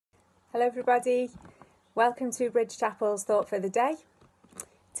Hello everybody, welcome to Bridge Chapel's Thought for the Day.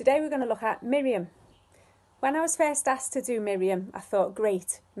 Today we're going to look at Miriam. When I was first asked to do Miriam, I thought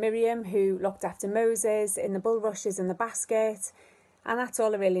great, Miriam who looked after Moses in the bulrushes and the basket, and that's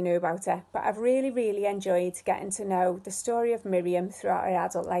all I really knew about her. But I've really enjoyed getting to know the story of Miriam throughout her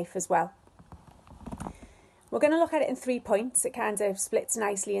adult life as well. We're going to look at it in 3 points. It kind of splits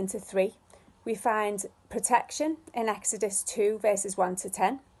nicely into 3. We find protection in Exodus 2 verses 1 to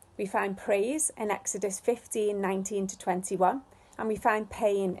 10. We find praise in Exodus 15, 19 to 21, and we find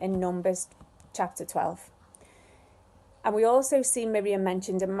pain in Numbers chapter 12. And we also see Miriam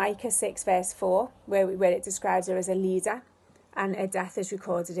mentioned in Micah 6 verse 4, where it describes her as a leader, and her death is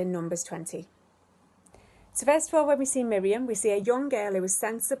recorded in Numbers 20. So first of all, when we see Miriam, we see a young girl who is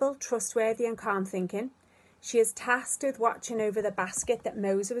sensible, trustworthy and calm thinking. She is tasked with watching over the basket that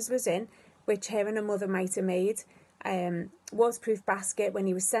Moses was in, which her and her mother might have made. Waterproof basket when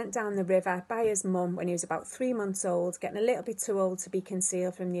he was sent down the river by his mum when he was about 3 months old, getting a little bit too old to be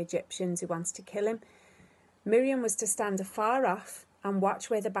concealed from the Egyptians who wanted to kill him. Miriam was to stand afar off and watch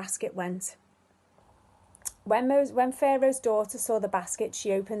where the basket went. When Pharaoh's daughter saw the basket,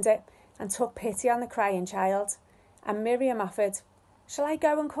 she opened it and took pity on the crying child. And Miriam offered, "Shall I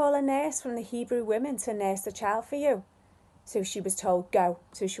go and call a nurse from the Hebrew women to nurse the child for you?" So she was told, "Go."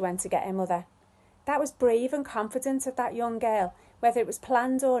 So she went to get her mother. That was brave and confident of that young girl, whether it was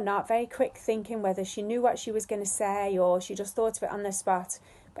planned or not, very quick thinking, whether she knew what she was going to say or she just thought of it on the spot.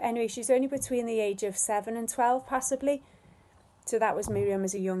 But anyway, she's only between the age of 7 and 12 possibly. So that was Miriam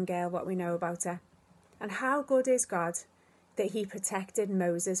as a young girl, what we know about her. And how good is God that he protected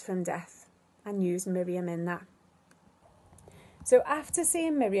Moses from death and used Miriam in that. So after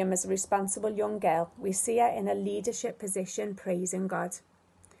seeing Miriam as a responsible young girl, we see her in a leadership position praising God.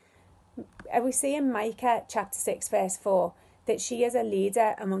 We see in Micah chapter 6 verse 4 that she is a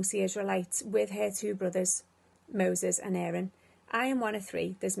leader amongst the Israelites with her 2 brothers, Moses and Aaron. I am one of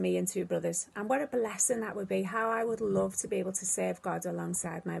 3, there's me and 2 brothers, and what a blessing that would be. How I would love to be able to serve God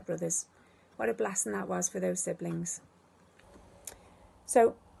alongside my brothers. What a blessing that was for those siblings.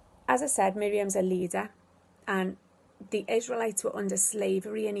 So as I said, Miriam's a leader, and the Israelites were under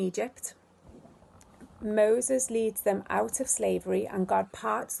slavery in Egypt. Moses leads them out of slavery, and God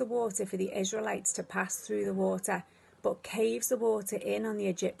parts the water for the Israelites to pass through the water, but caves the water in on the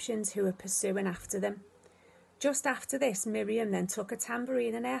Egyptians who were pursuing after them. Just after this, Miriam then took a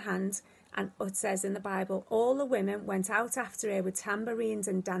tambourine in her hand, and it says in the Bible, all the women went out after her with tambourines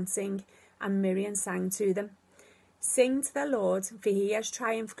and dancing, and Miriam sang to them, "Sing to the Lord, for he has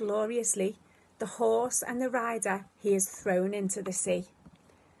triumphed gloriously. The horse and the rider he has thrown into the sea."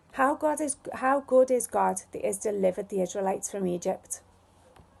 How good is God that has delivered the Israelites from Egypt?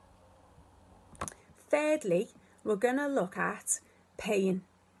 Thirdly, we're going to look at pain.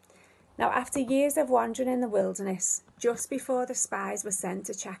 Now, after years of wandering in the wilderness, just before the spies were sent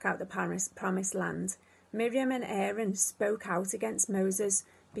to check out the promised land, Miriam and Aaron spoke out against Moses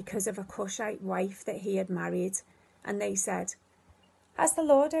because of a Cushite wife that he had married. And they said, "Has the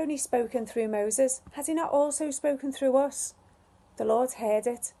Lord only spoken through Moses? Has he not also spoken through us?" The Lord heard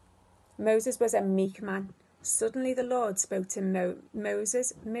it. Moses was a meek man. Suddenly the Lord spoke to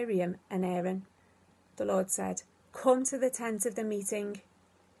Moses, Miriam and Aaron. The Lord said, "Come to the tent of the meeting."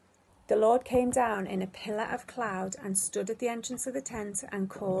 The Lord came down in a pillar of cloud and stood at the entrance of the tent and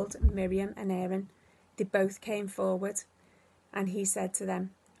called Miriam and Aaron. They both came forward, and he said to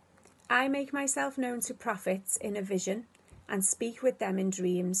them, "I make myself known to prophets in a vision and speak with them in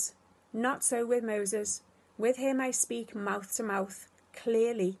dreams. Not so with Moses. With him I speak mouth to mouth,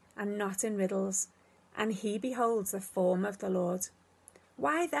 clearly and not in riddles, and he beholds the form of the Lord.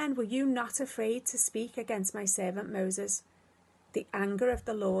 Why then were you not afraid to speak against my servant Moses?" The anger of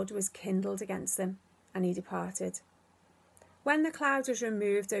the Lord was kindled against them, and he departed. When the cloud was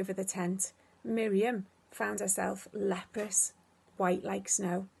removed over the tent, Miriam found herself leprous, white like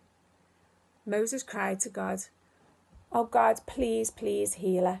snow. Moses cried to God, "Oh God, please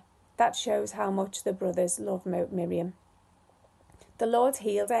heal her." That shows how much the brothers love Miriam. The Lord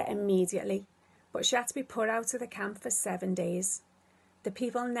healed her immediately, but she had to be put out of the camp for 7 days. The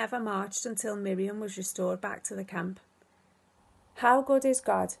people never marched until Miriam was restored back to the camp. How good is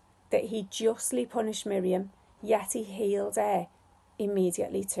God that he justly punished Miriam, yet he healed her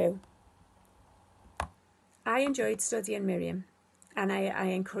immediately too. I enjoyed studying Miriam, and I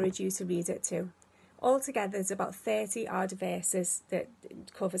encourage you to read it too. Altogether, there's about 30 odd verses that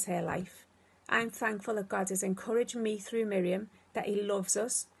covers her life. I'm thankful that God has encouraged me through Miriam, that he loves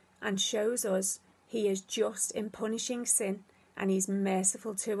us and shows us he is just in punishing sin, and he's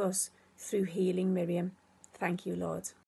merciful to us through healing Miriam. Thank you, Lord.